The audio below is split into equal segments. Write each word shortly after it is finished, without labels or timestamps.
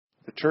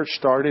The church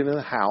started in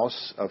the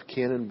house of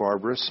Ken and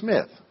Barbara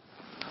Smith.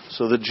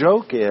 So the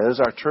joke is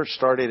our church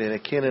started in a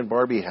Ken and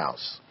Barbie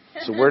house.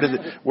 So where did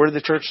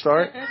the church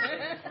start?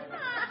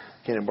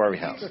 Ken and Barbie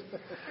house.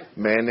 A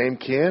man named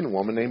Ken, a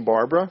woman named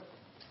Barbara,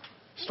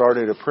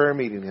 started a prayer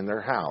meeting in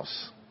their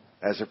house.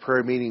 As the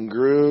prayer meeting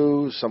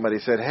grew, somebody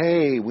said,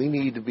 hey, we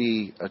need to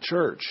be a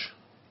church.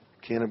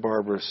 Ken and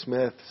Barbara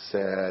Smith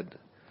said,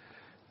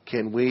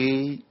 can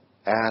we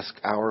ask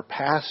our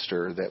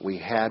pastor that we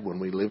had when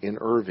we lived in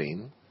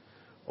Irving,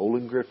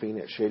 Olin Griffin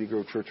at Shady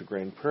Grove Church of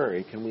Grand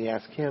Prairie, can we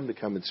ask him to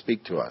come and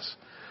speak to us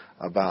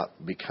about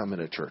becoming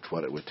a church,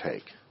 what it would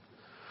take?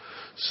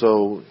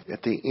 So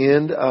at the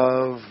end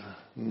of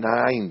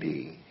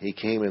 90, he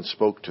came and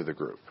spoke to the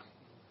group.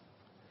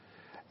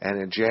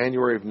 And in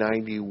January of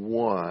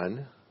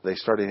 91, they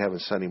started having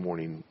Sunday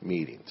morning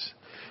meetings.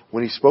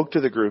 When he spoke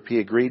to the group, he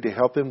agreed to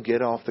help them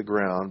get off the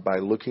ground by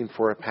looking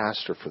for a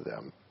pastor for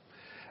them.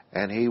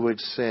 And he would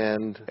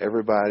send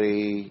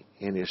everybody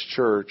in his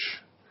church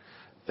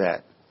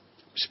that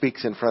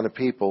speaks in front of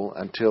people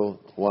until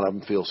one of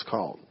them feels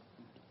called.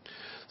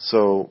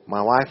 So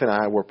my wife and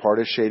I were part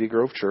of Shady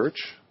Grove Church,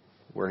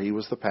 where he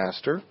was the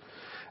pastor.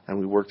 And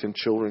we worked in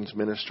children's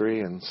ministry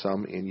and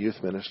some in youth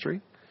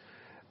ministry.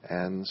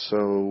 And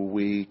so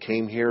we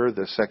came here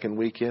the second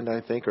weekend,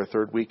 I think, or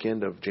third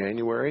weekend of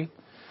January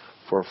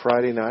for a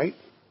Friday night.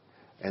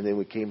 And then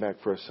we came back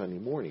for a Sunday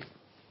morning.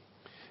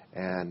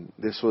 And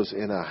this was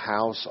in a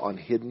house on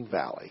Hidden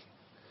Valley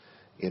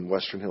in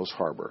Western Hills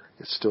Harbor.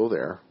 It's still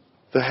there.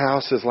 The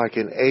house is like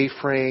an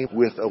A-frame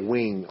with a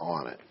wing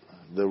on it.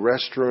 The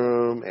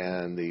restroom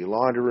and the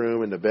laundry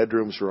room and the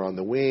bedrooms are on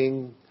the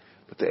wing.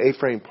 But the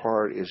A-frame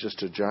part is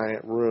just a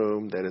giant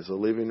room that is a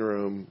living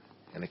room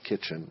and a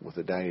kitchen with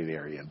a dining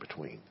area in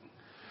between.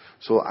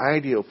 So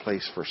ideal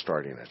place for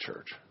starting a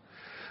church.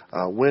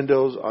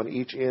 Windows on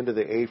each end of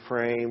the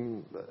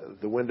A-frame.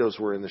 The windows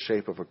were in the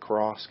shape of a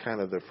cross, kind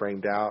of they're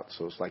framed out,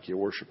 so it's like you're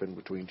worshiping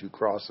between two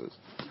crosses.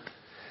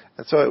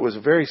 And so it was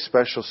a very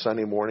special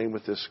Sunday morning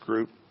with this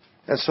group.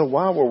 And so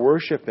while we're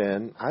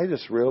worshiping, I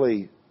just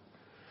really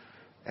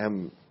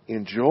am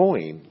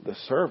enjoying the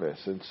service.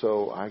 And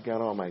so I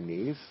got on my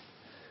knees.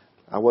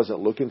 I wasn't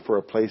looking for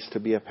a place to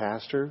be a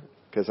pastor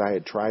because I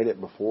had tried it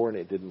before and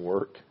it didn't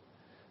work.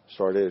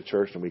 Started a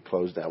church and we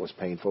closed. That was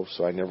painful,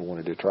 so I never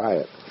wanted to try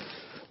it.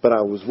 But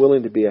I was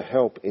willing to be a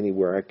help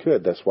anywhere I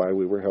could. That's why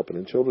we were helping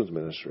in children's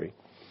ministry.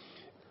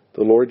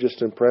 The Lord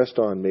just impressed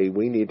on me,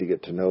 we need to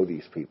get to know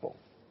these people.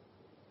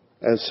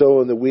 And so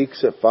in the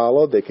weeks that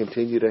followed, they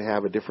continued to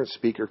have a different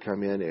speaker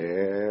come in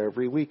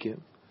every weekend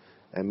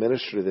and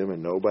minister to them,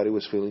 and nobody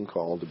was feeling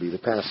called to be the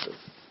pastor.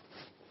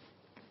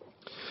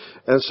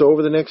 And so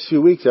over the next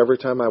few weeks, every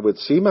time I would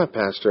see my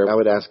pastor, I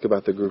would ask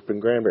about the group in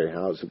Granbury.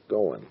 How's it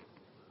going?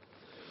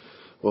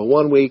 Well,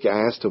 one week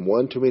I asked him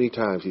one too many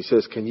times. He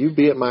says, can you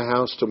be at my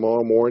house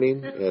tomorrow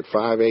morning at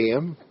 5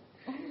 a.m.?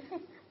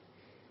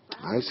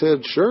 I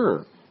said,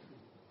 sure.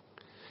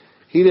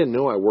 He didn't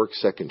know I worked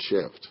second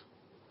shift.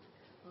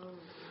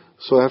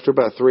 So after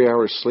about 3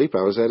 hours sleep,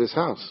 I was at his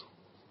house,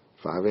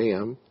 5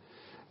 a.m.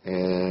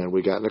 And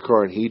we got in the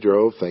car and he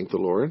drove, thank the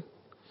Lord.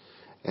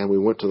 And we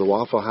went to the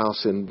Waffle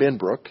House in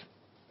Benbrook.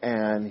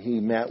 And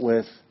he met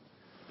with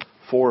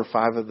 4 or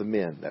 5 of the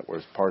men that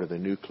was part of the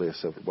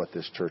nucleus of what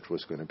this church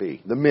was going to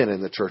be. The men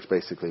in the church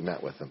basically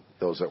met with him,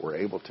 those that were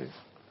able to.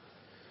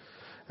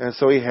 And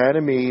so he had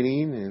a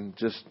meeting and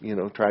just,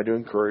 tried to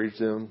encourage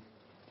them.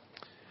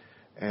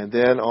 And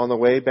then on the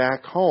way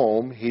back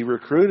home, he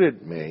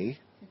recruited me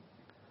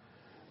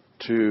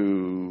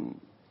to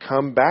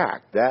come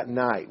back that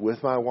night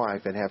with my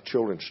wife and have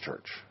children's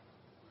church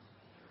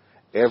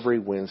every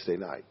Wednesday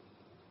night.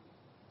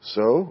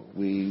 So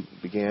we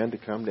began to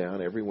come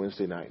down every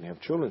Wednesday night and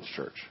have children's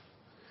church.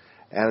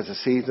 And as the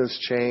seasons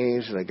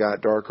changed and it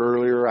got dark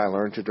earlier, I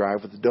learned to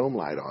drive with the dome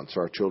light on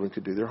so our children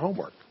could do their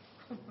homework.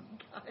 Oh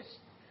my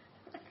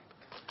gosh.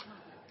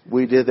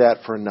 We did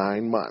that for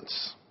 9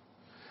 months.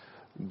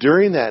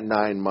 During that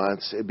 9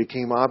 months, it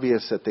became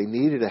obvious that they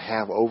needed to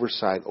have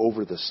oversight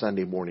over the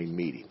Sunday morning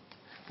meeting.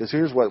 Because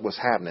here's what was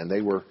happening.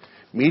 They were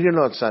meeting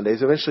on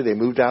Sundays. Eventually they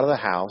moved out of the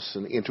house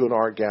and into an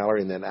art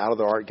gallery, and then out of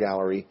the art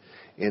gallery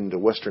into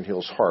Western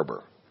Hills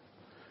Harbor,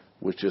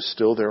 which is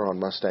still there on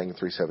Mustang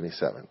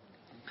 377.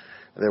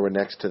 And they were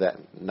next to that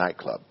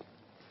nightclub.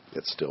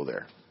 It's still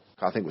there.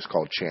 I think it was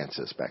called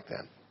Chances back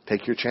then.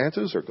 Take your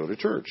chances or go to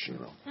church,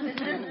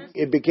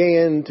 It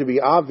began to be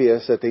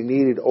obvious that they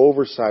needed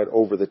oversight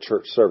over the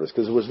church service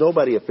because there was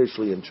nobody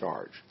officially in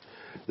charge.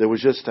 There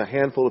was just a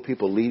handful of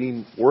people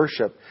leading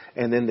worship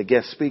and then the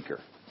guest speaker.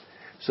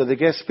 So the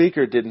guest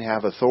speaker didn't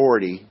have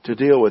authority to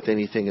deal with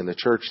anything in the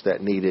church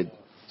that needed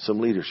some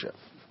leadership.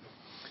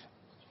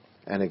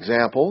 An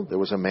example, there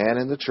was a man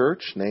in the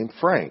church named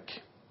Frank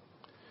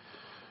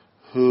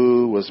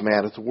who was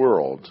mad at the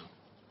world.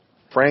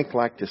 Frank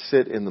liked to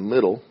sit in the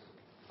middle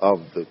of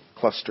the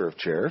cluster of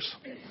chairs.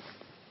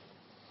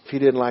 If he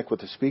didn't like what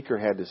the speaker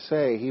had to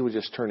say, he would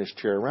just turn his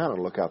chair around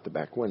and look out the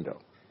back window.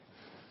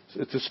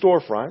 So it's a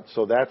storefront,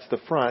 so that's the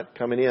front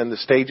coming in. The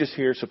stage is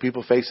here, so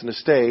people facing the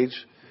stage.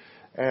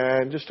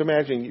 And just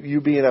imagine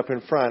you being up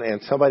in front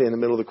and somebody in the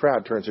middle of the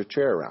crowd turns their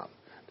chair around.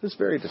 It's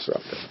very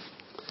disruptive.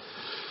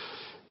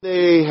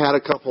 They had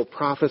a couple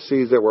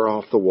prophecies that were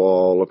off the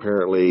wall.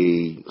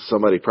 Apparently,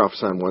 somebody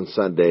prophesying one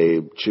Sunday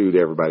chewed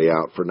everybody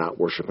out for not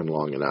worshiping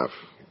long enough.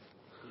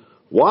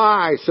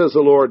 Why, says the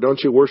Lord,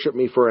 don't you worship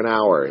me for an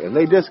hour? And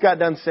they just got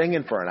done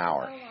singing for an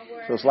hour.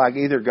 So it's like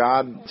either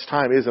God's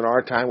time isn't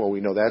our time, well,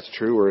 we know that's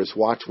true, or his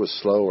watch was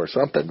slow or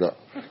something.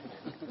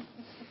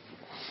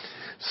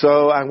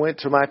 So I went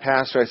to my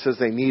pastor. I says,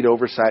 they need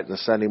oversight in the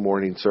Sunday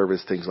morning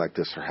service. Things like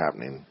this are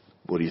happening.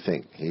 What do you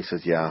think? He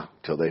says, yeah,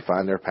 till they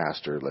find their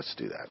pastor, let's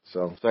do that.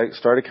 So I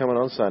started coming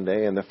on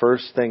Sunday, and the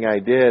first thing I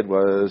did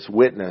was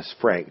witness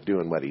Frank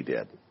doing what he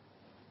did.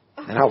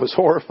 And I was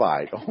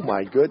horrified. Oh,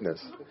 my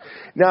goodness.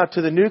 Now,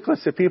 to the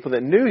nucleus of people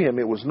that knew him,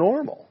 it was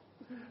normal.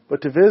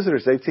 But to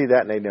visitors, they'd see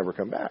that and they'd never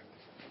come back.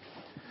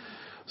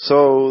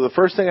 So the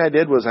first thing I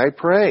did was I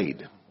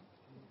prayed.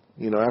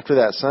 After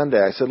that Sunday,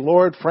 I said,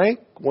 Lord, Frank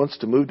wants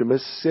to move to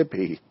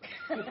Mississippi.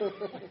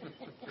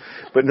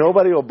 But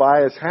nobody will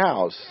buy his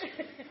house.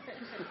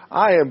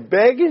 I am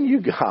begging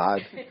you,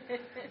 God,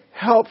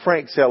 help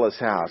Frank sell his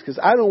house, because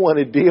I don't want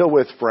to deal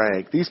with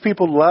Frank. These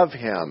people love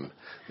him.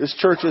 This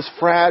church is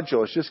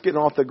fragile. It's just getting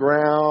off the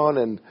ground.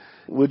 And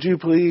would you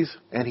please?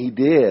 And he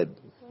did.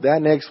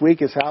 That next week,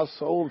 his house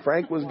sold.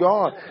 Frank was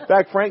gone. In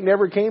fact, Frank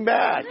never came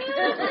back.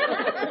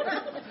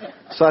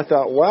 So I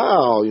thought,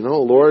 wow,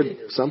 Lord,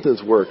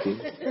 something's working.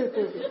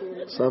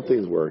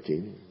 Something's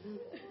working.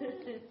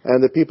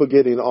 And the people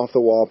getting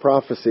off-the-wall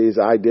prophecies,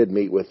 I did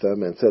meet with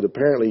them and said,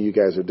 apparently you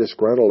guys are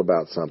disgruntled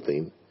about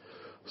something.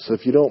 So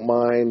if you don't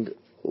mind,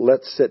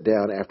 let's sit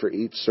down after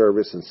each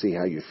service and see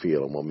how you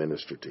feel, and we'll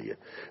minister to you.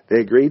 They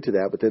agreed to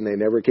that, but then they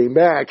never came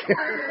back.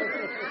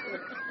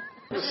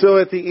 So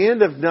at the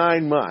end of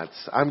 9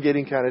 months, I'm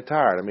getting kind of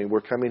tired. I mean,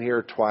 we're coming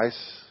here twice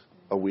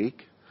a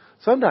week,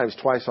 sometimes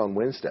twice on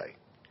Wednesday.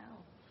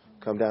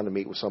 Come down to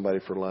meet with somebody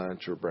for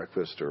lunch or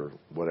breakfast or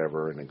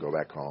whatever, and then go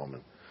back home.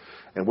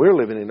 And we're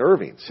living in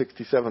Irving,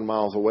 67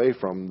 miles away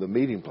from the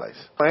meeting place.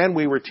 And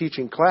we were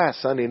teaching class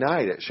Sunday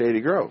night at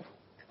Shady Grove.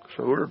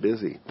 So we were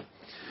busy.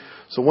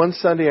 So one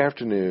Sunday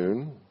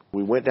afternoon,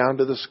 we went down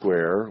to the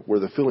square where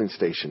the filling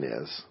station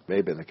is.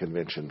 Maybe in the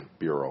convention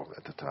bureau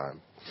at the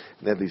time.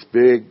 And they had these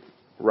big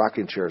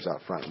rocking chairs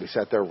out front. We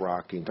sat there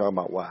rocking, talking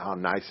about how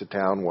nice the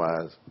town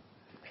was.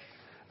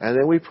 And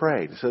then we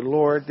prayed and said,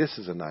 Lord, this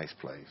is a nice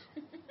place.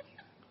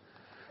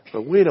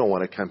 But we don't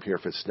want to come here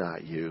if it's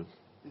not you.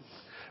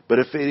 But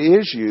if it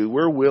is you,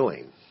 we're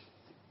willing.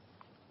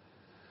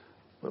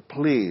 But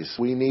please,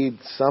 we need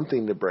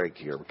something to break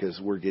here because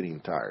we're getting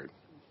tired.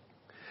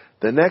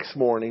 The next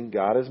morning,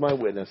 God is my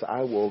witness,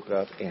 I woke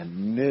up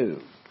and knew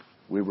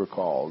we were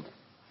called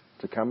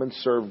to come and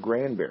serve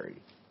Granbury.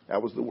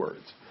 That was the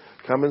words.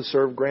 Come and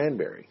serve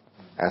Granbury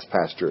as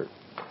pastor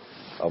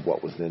of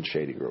what was then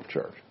Shady Grove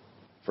Church.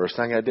 First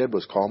thing I did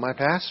was call my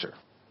pastor.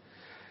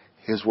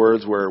 His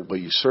words were, well,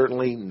 you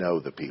certainly know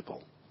the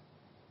people.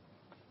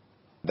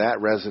 That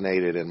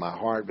resonated in my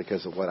heart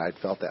because of what I'd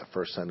felt that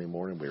first Sunday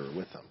morning we were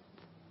with them.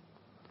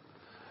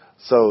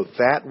 So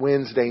that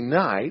Wednesday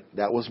night,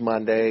 that was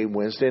Monday,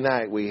 Wednesday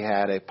night, we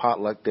had a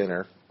potluck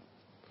dinner.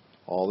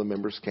 All the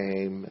members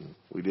came, and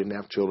we didn't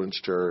have children's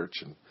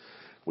church, and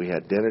we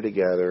had dinner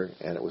together,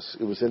 and it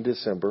was in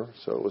December,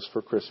 so it was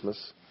for Christmas.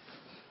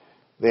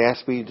 They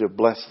asked me to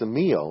bless the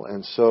meal,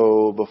 and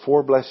so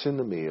before blessing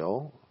the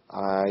meal,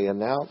 I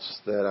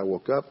announced that I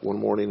woke up one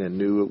morning and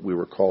knew we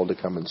were called to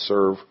come and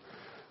serve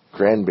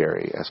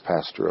Granbury as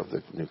pastor of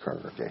the new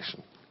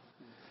congregation.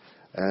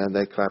 And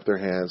they clapped their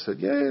hands and said,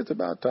 yeah, it's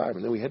about time.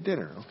 And then we had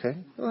dinner. Okay.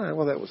 All right.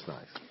 Well, that was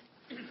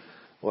nice.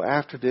 Well,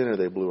 after dinner,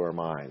 they blew our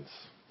minds.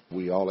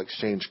 We all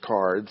exchanged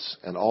cards,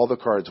 and all the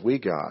cards we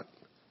got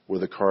were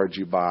the cards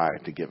you buy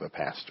to give a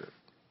pastor.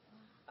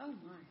 Oh,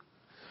 my.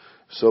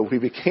 So we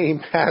became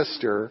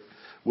pastor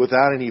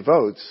without any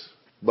votes,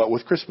 but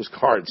with Christmas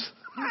cards.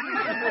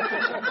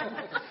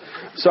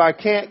 So I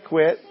can't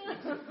quit.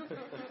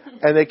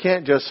 And they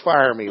can't just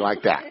fire me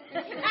like that.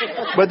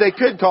 But they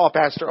could call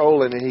Pastor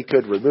Olin and he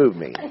could remove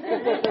me.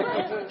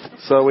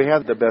 So we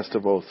had the best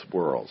of both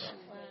worlds.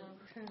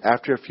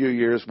 After a few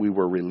years, we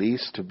were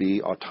released to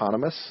be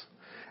autonomous.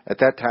 At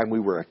that time,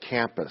 we were a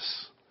campus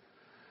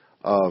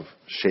of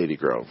Shady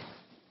Grove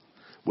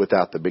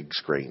without the big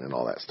screen and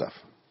all that stuff.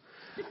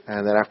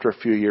 And then after a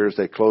few years,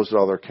 they closed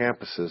all their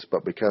campuses,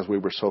 but because we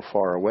were so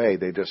far away,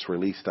 they just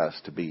released us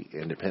to be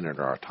independent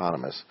or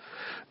autonomous.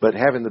 But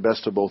having the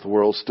best of both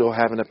worlds, still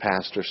having a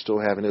pastor, still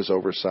having his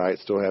oversight,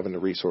 still having the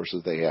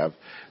resources they have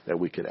that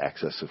we could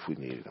access if we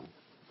needed them.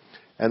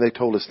 And they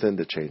told us then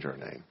to change our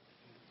name.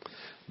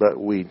 But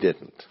we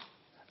didn't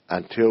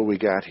until we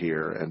got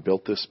here and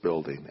built this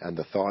building. And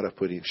the thought of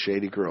putting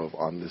Shady Grove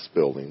on this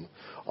building,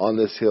 on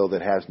this hill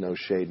that has no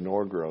shade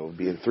nor grove,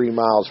 being 3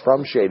 miles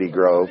from Shady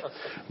Grove,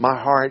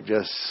 my heart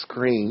just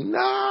screamed, no!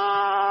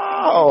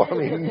 I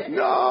mean,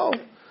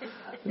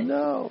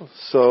 no.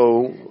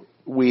 So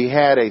we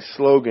had a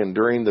slogan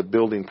during the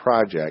building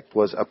project,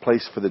 was a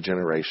place for the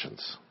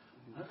generations.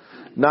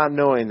 not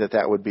knowing that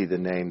that would be the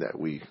name that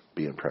we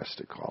be impressed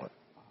to call it.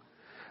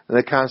 And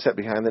the concept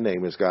behind the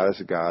name is God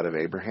is a God of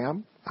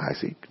Abraham,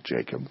 Isaac,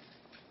 Jacob,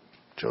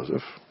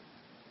 Joseph,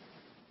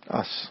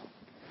 us,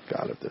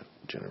 God of the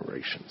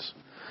generations.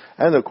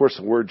 And, of course,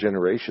 the word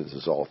generations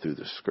is all through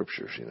the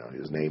Scriptures. You know,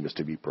 His name is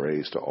to be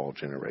praised to all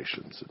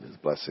generations, and His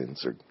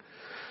blessings are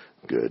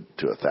good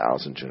to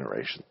 1,000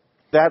 generations.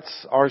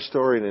 That's our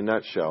story in a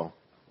nutshell.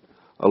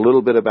 A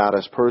little bit about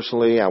us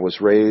personally. I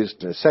was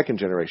raised in a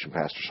second-generation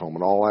pastor's home,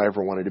 and all I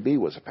ever wanted to be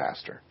was a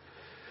pastor.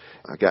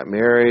 I got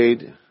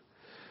married.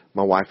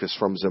 My wife is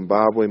from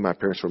Zimbabwe. My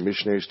parents were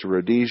missionaries to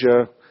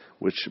Rhodesia,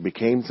 which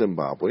became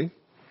Zimbabwe.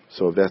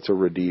 So that's a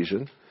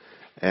Rhodesian.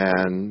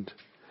 And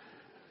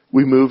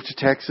we moved to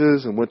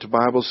Texas and went to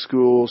Bible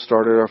school,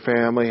 started our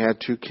family, had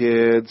 2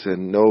 kids,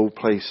 and no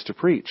place to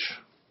preach.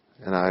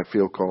 And I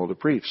feel called to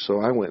preach,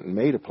 so I went and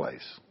made a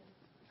place.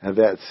 And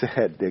that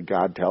said, did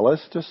God tell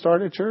us to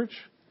start a church?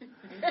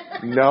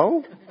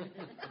 No.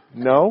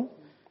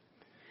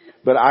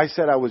 But I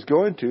said I was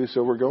going to,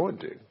 so we're going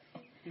to.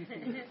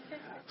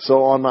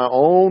 So on my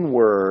own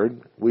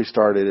word, we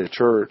started a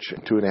church.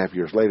 And 2.5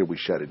 years later, we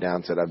shut it down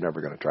and said, I'm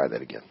never going to try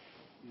that again.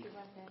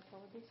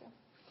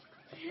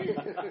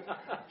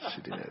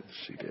 She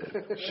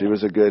did. She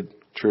was a good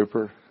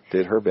trooper,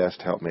 did her best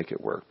to help make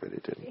it work, but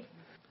it didn't.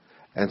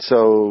 And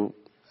so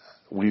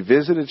we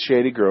visited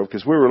Shady Grove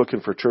because we were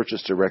looking for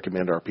churches to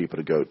recommend our people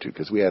to go to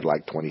because we had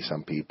like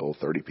 20-some people,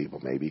 30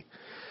 people maybe.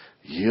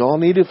 You all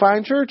need to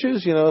find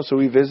churches, you know. So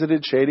we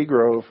visited Shady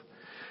Grove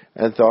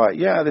and thought,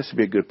 yeah, this would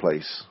be a good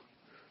place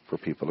for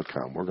people to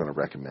come. We're going to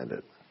recommend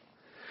it.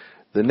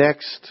 The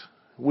next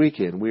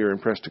weekend, we were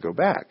impressed to go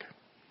back.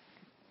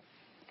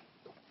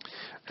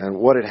 And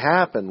what had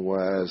happened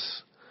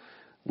was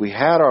we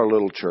had our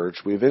little church.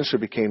 We eventually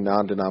became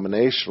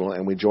non-denominational,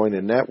 and we joined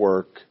a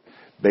network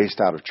based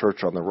out of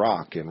Church on the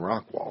Rock in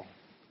Rockwall.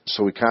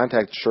 So we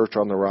contacted Church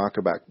on the Rock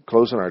about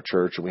closing our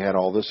church, and we had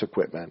all this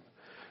equipment,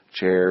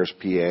 chairs,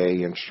 PA,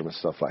 instruments,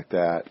 stuff like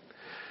that.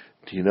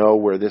 Do you know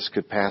where this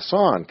could pass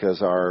on?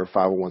 Because our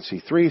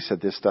 501c3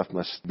 said this stuff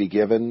must be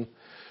given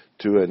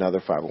to another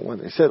 501.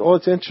 They said, oh,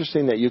 it's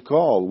interesting that you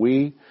called.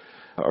 We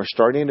are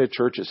starting a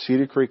church at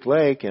Cedar Creek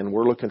Lake, and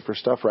we're looking for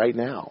stuff right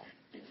now.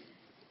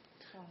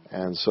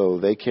 And so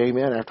they came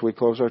in after we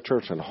closed our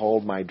church and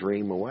hauled my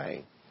dream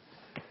away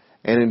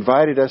and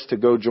invited us to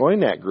go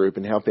join that group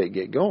and help it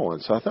get going.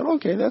 So I thought,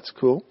 okay, that's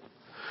cool.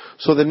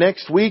 So the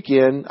next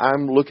weekend,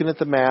 I'm looking at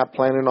the map,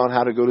 planning on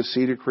how to go to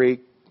Cedar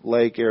Creek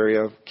Lake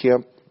area,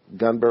 Kemp,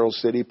 Gun Barrel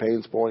City,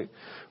 Paynes Point,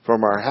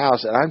 from our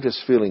house, and I'm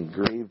just feeling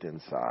grieved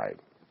inside.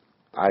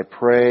 I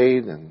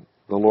prayed, and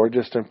the Lord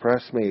just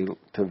impressed me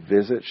to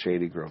visit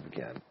Shady Grove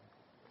again.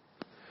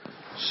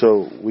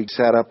 So we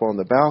sat up on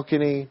the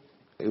balcony.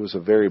 It was a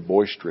very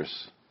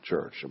boisterous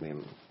church. I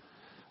mean,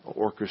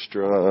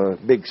 orchestra,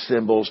 big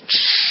cymbals.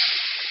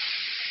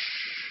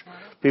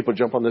 People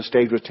jump on the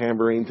stage with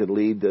tambourines and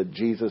lead the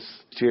Jesus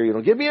cheer. You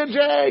know, give me a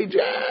J,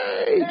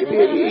 J, give me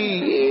a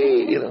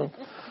E, you know.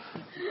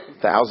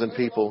 1,000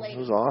 people. It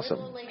was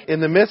awesome. In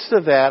the midst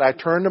of that, I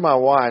turned to my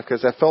wife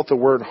because I felt the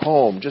word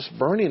home just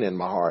burning in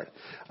my heart.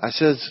 I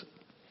says,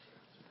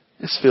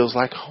 this feels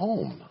like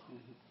home.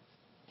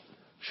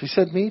 She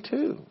said, me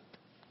too.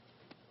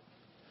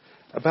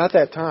 About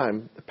that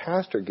time, the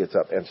pastor gets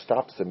up and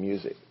stops the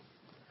music,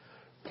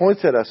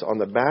 points at us on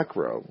the back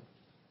row,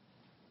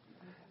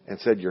 and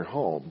said, you're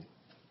home.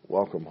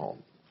 Welcome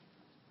home.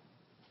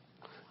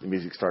 The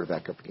music started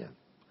back up again.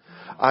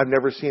 I've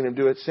never seen him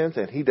do it since,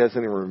 and he doesn't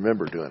even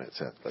remember doing it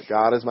since. But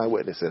God is my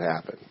witness, it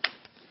happened.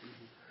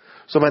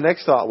 So my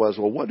next thought was,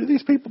 well, what do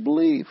these people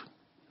believe?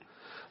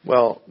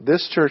 Well,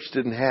 this church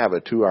didn't have a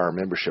 2-hour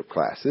membership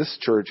class. This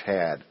church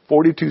had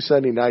 42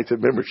 Sunday nights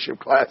of membership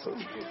classes.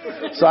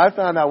 So I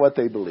found out what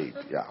they believed,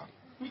 yeah.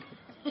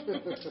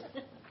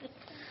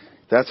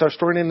 That's our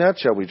story in a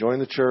nutshell. We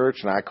joined the church,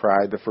 and I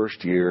cried the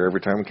first year.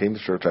 Every time we came to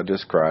church, I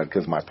just cried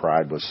because my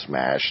pride was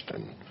smashed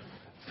and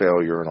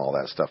failure and all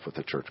that stuff with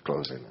the church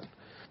closing. And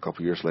a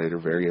couple years later,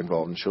 very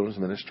involved in children's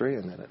ministry,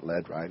 and then it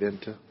led right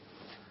into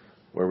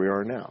where we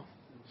are now.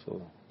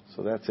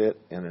 So that's it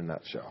in a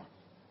nutshell.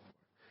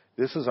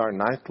 This is our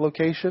 9th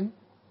location,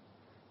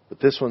 but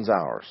this one's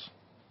ours.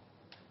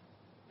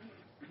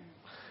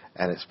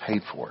 And it's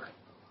paid for.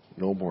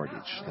 No mortgage.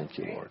 Thank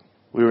you, Lord.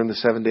 We were in the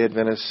Seventh-day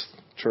Adventist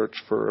church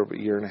for a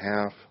year and a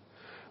half.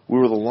 We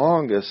were the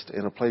longest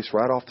in a place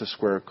right off the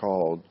square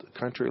called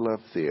Country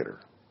Love Theater.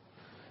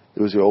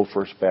 It was the old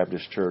First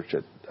Baptist church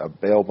that a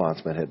bail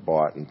bondsman had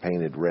bought and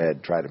painted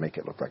red, tried to make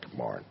it look like a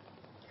barn.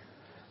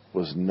 It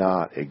was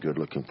not a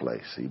good-looking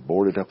place. He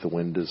boarded up the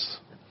windows.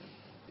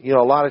 You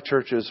know, a lot of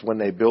churches, when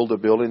they build a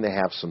building, they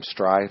have some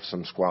strife,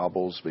 some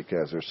squabbles,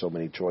 because there's so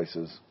many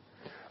choices.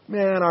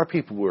 Man, our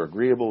people were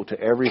agreeable to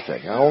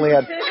everything. I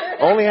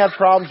only had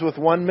problems with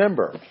one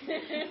member,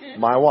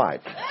 my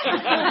wife.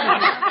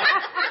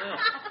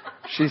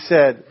 She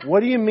said, what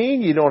do you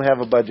mean you don't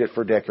have a budget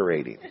for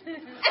decorating?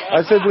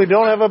 I said, we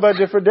don't have a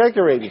budget for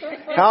decorating.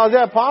 How is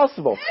that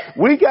possible?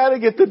 We got to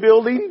get the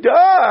building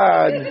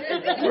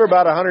done. We're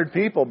about 100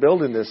 people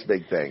building this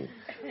big thing.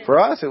 For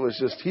us, it was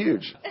just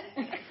huge.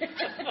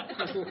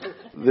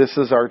 This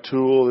is our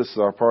tool. This is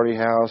our party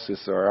house.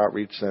 This is our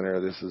outreach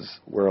center. This is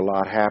where a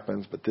lot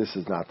happens, but this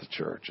is not the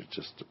church. It's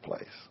just a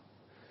place,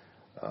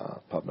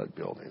 public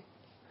building.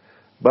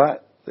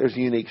 But there's a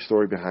unique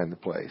story behind the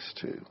place,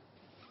 too.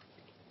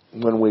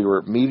 When we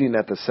were meeting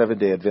at the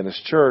Seventh-day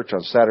Adventist Church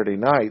on Saturday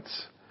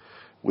nights,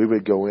 we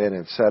would go in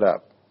and set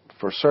up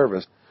for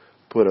service,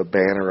 put a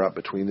banner up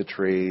between the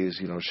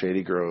trees,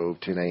 Shady Grove,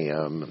 10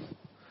 a.m., and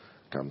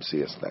come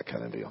see us, that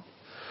kind of deal.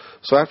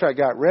 So after I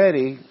got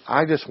ready,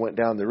 I just went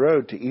down the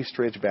road to East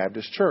Ridge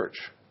Baptist Church,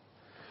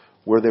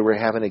 where they were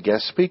having a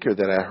guest speaker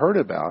that I heard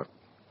about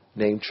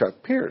named Chuck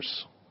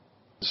Pierce.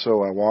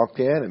 So I walked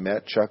in and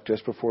met Chuck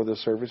just before the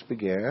service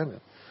began,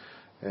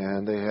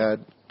 and they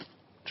had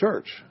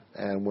church.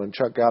 And when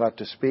Chuck got up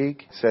to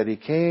speak, he said he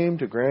came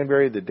to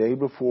Granbury the day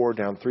before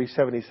down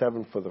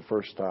 377 for the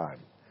first time.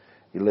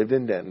 He lived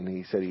in Denton.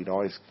 He said he'd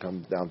always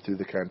come down through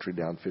the country,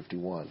 down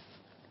 51,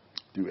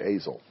 through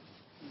Azle.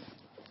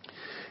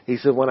 He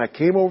said, when I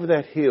came over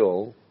that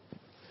hill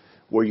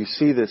where you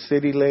see the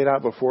city laid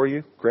out before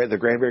you, the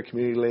Granbury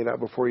community laid out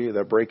before you,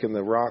 that break in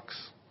the rocks,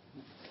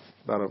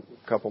 about a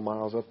couple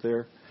miles up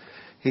there,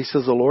 he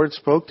says, the Lord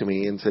spoke to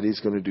me and said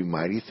he's going to do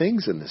mighty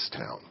things in this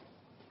town.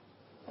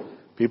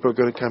 People are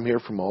going to come here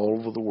from all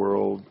over the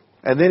world.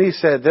 And then he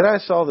said, then I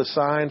saw the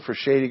sign for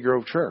Shady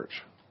Grove Church.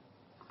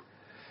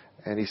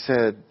 And he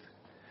said,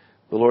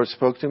 the Lord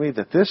spoke to me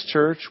that this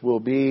church will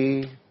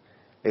be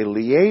a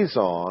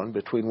liaison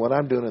between what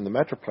I'm doing in the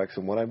Metroplex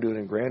and what I'm doing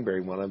in Granbury,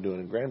 and what I'm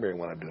doing in Granbury, and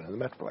what I'm doing in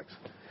the Metroplex.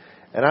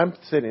 And I'm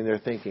sitting there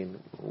thinking,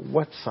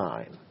 what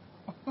sign?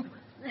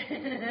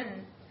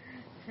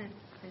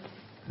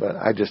 But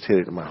I just hit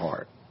it in my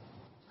heart.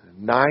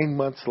 9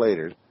 months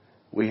later,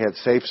 we had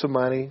saved some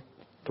money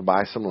to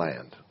buy some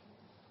land.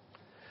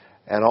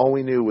 And all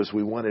we knew was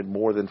we wanted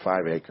more than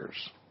 5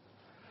 acres.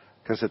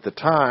 Because at the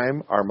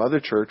time, our mother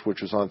church,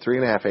 which was on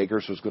 3.5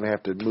 acres, was going to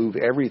have to move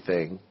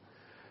everything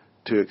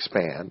to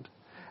expand.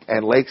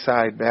 And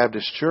Lakeside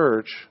Baptist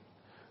Church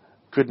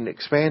couldn't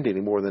expand any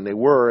more than they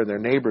were, and their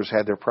neighbors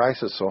had their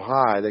prices so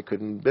high they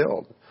couldn't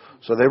build.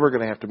 So they were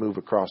going to have to move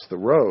across the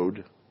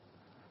road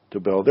to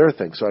build their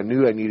thing. So I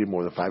knew I needed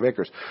more than 5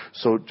 acres.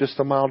 So just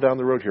a mile down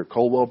the road here,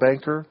 Coldwell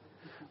Banker,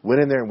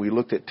 went in there and we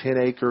looked at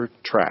 10-acre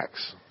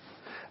tracts.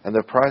 And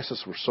the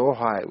prices were so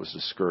high it was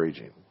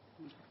discouraging.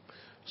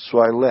 So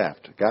I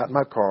left, got in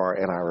my car,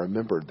 and I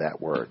remembered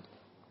that word.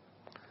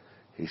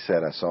 He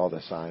said, I saw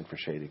the sign for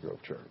Shady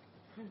Grove Church.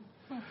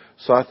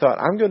 So I thought,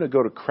 I'm going to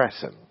go to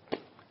Crescent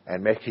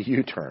and make a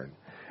U-turn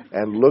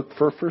and look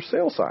for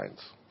sale signs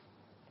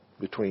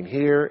between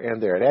here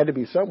and there. It had to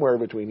be somewhere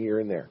between here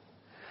and there.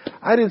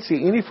 I didn't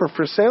see any for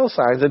sale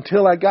signs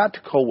until I got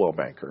to Coldwell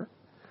Banker,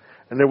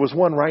 and there was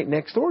one right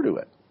next door to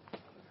it.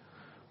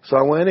 So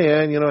I went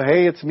in,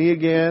 hey, it's me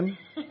again.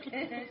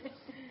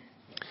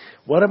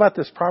 What about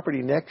this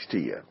property next to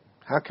you?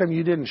 How come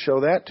you didn't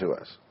show that to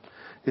us?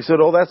 He said,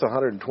 oh, that's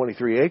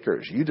 123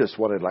 acres. You just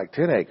wanted like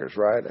 10 acres,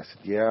 right? I said,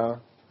 yeah.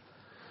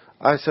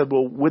 I said,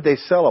 well, would they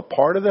sell a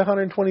part of the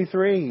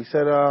 123? He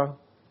said, I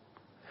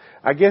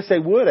guess they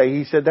would.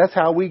 He said, that's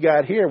how we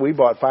got here. We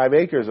bought 5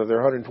 acres of their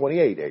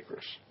 128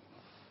 acres.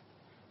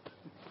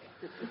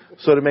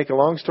 So to make a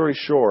long story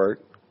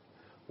short,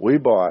 we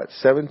bought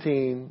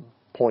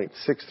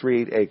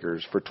 17.638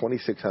 acres for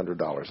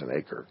 $2,600 an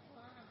acre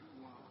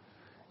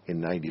in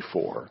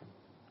 94.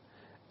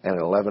 And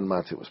in 11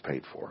 months it was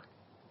paid for.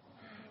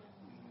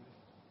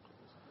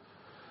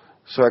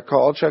 So I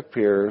called Chuck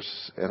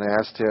Pierce and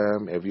asked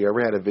him, have you ever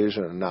had a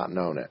vision and not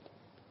known it?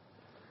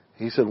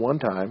 He said, one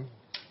time.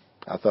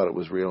 I thought it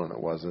was real and it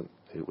wasn't.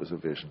 It was a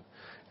vision.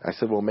 I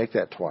said, well, make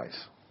that twice.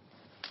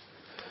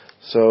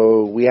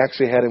 So we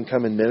actually had him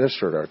come and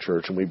minister at our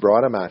church, and we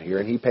brought him out here,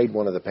 and he paid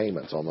one of the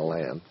payments on the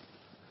land.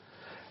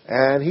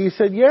 And he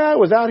said, yeah, I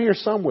was out here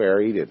somewhere.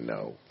 He didn't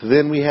know.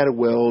 Then we had a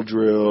well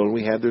drilled, and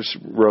we had this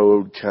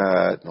road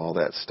cut and all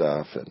that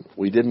stuff. And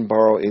we didn't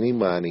borrow any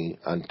money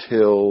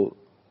until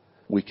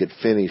we could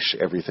finish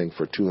everything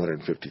for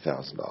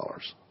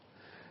 $250,000.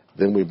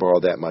 Then we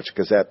borrowed that much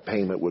because that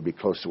payment would be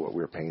close to what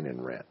we were paying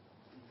in rent.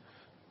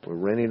 We're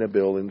renting a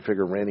building.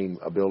 Figure renting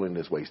a building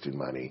is wasting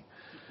money.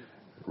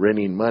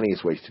 Renting money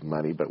is wasting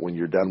money, but when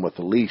you're done with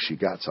the lease, you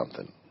got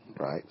something,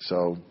 right?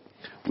 So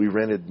we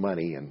rented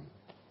money and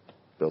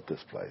built this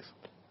place.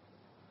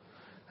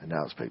 And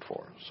now it's paid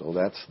for. So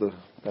that's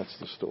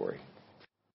the story.